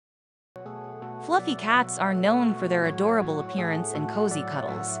Fluffy cats are known for their adorable appearance and cozy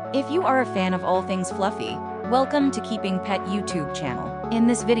cuddles. If you are a fan of all things fluffy, welcome to Keeping Pet YouTube channel. In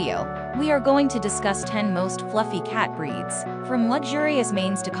this video, we are going to discuss 10 most fluffy cat breeds. From luxurious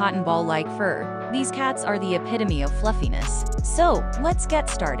manes to cotton ball-like fur, these cats are the epitome of fluffiness. So, let's get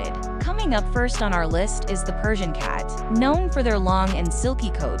started. Coming up first on our list is the Persian cat. Known for their long and silky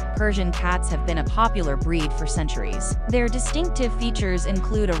coat, Persian cats have been a popular breed for centuries. Their distinctive features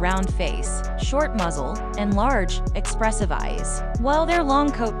include a round face, short muzzle, and large, expressive eyes. While their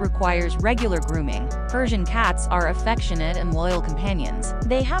long coat requires regular grooming, Persian cats are affectionate and loyal companions.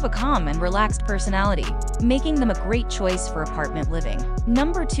 They have a calm and relaxed personality, making them a great choice for apartment living.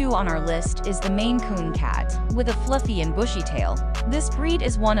 Number 2 on our list is the Maine Coon cat. With a fluffy and bushy tail, this breed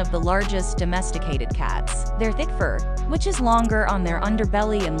is one of the largest domesticated cats. Their thick fur, which is longer on their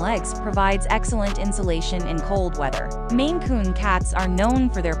underbelly and legs, provides excellent insulation in cold weather. Maine Coon cats are known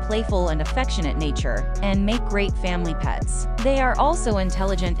for their playful and affectionate nature and make great family pets. They are also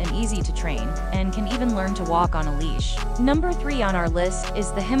intelligent and easy to train, and can even learn to walk on a leash. Number 3 on our list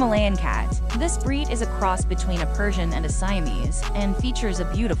is the Himalayan cat. This breed is a cross between a Persian and a Siamese, and features a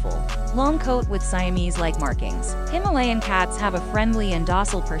beautiful, long coat with Siamese-like markings. Himalayan cats have a friendly and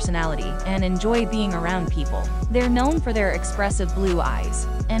docile personality and enjoy being around people. They're known for their expressive blue eyes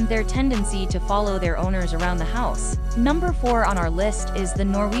and their tendency to follow their owners around the house. Number 4 on our list is the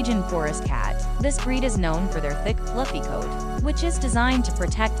Norwegian forest cat. This breed is known for their thick, fluffy coat, which is designed to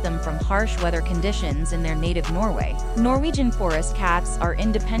protect them from harsh weather conditions in their native Norway. Norwegian forest cats are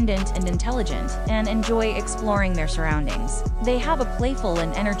independent and intelligent and enjoy exploring their surroundings. They have a playful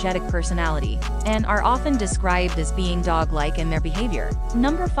and energetic personality and are often described as being dog-like in their behavior.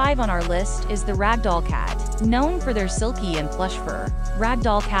 Number 5 on our list is the ragdoll cat. Known for their silky and plush fur,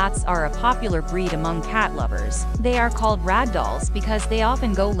 ragdoll cats are a popular breed among cat lovers. They are called ragdolls because they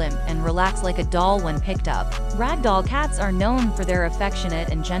often go limp and relax like a doll when picked up. Ragdoll cats are known for their affectionate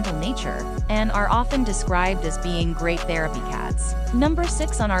and gentle nature and are often described as being great therapy cats. Number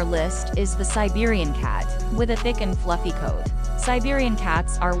 6 on our list is the Siberian cat. With a thick and fluffy coat, Siberian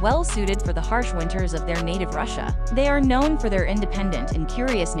cats are well suited for the harsh winters of their native Russia. They are known for their independent and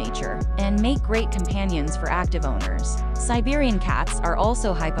curious nature and make great companions for active owners. Siberian cats are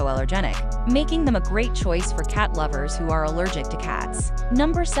also hypoallergenic, making them a great choice for cat lovers who are allergic to cats.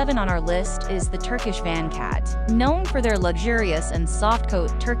 Number 7 on our list is the Turkish van cat. Known for their luxurious and soft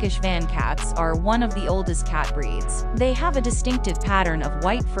coat, Turkish van cats are one of the oldest cat breeds. They have a distinctive pattern of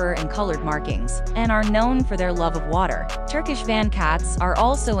white fur and colored markings, and are known for their love of water. Turkish van cats are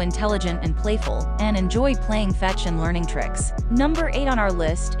also intelligent and playful, and enjoy playing fetch and learning tricks. Number 8 on our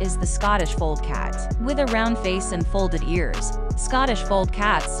list is the Scottish fold cat. With a round face and folded ears, Scottish fold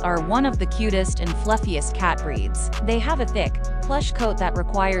cats are one of the cutest and fluffiest cat breeds. They have a thick, plush coat that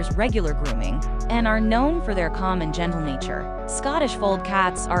requires regular grooming, and are known for their calm and gentle nature. Scottish fold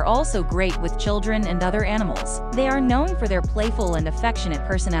cats are also great with children and other animals. They are known for their playful and affectionate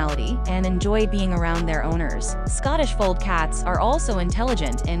personality and enjoy being around their owners. Scottish fold cats are also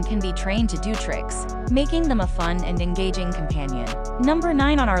intelligent and can be trained to do tricks, making them a fun and engaging companion. Number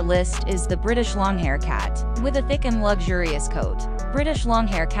 9 on our list is the British Longhair cat. With a thick and luxurious coat, British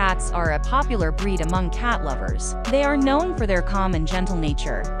Longhair cats are a popular breed among cat lovers. They are known for their calm and gentle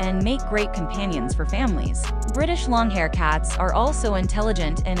nature and make great companions for families. British Longhair cats are also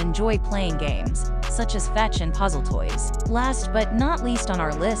intelligent and enjoy playing games, such as fetch and puzzle toys. Last but not least on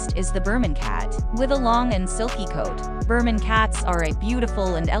our list is the Burman cat. With a long and silky coat, Burman cats are a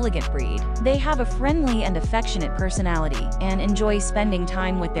beautiful and elegant breed. They have a friendly and affectionate personality and enjoy spending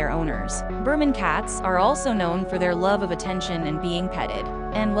time with their owners. Burman cats are also known for their love of attention and being petted,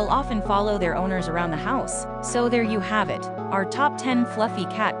 and will often follow their owners around the house. So there you have it, our top 10 fluffy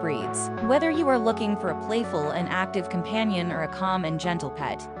cat breeds. Whether you are looking for a playful and active companion or a calm and gentle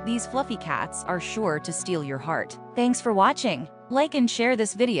pet, these fluffy cats are sure to steal your heart. Thanks for watching. Like and share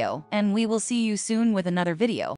this video, and we will see you soon with another video.